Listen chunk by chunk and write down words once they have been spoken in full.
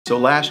So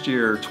last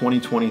year,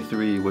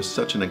 2023, was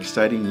such an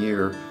exciting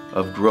year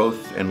of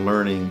growth and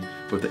learning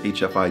with the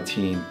HFI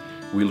team.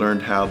 We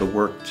learned how to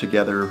work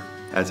together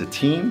as a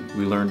team.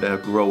 We learned to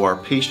grow our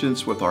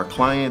patience with our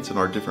clients and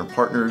our different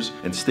partners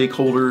and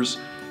stakeholders.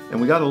 And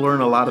we got to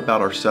learn a lot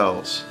about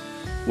ourselves.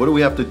 What do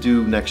we have to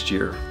do next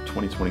year,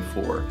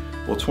 2024?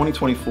 Well,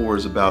 2024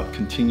 is about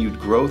continued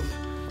growth,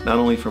 not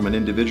only from an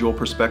individual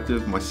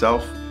perspective,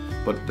 myself,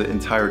 but the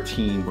entire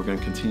team. We're going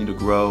to continue to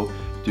grow,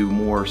 do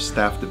more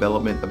staff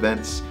development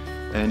events,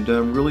 and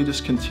really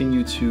just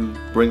continue to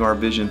bring our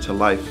vision to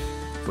life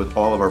with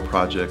all of our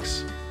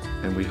projects.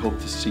 And we hope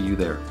to see you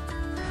there.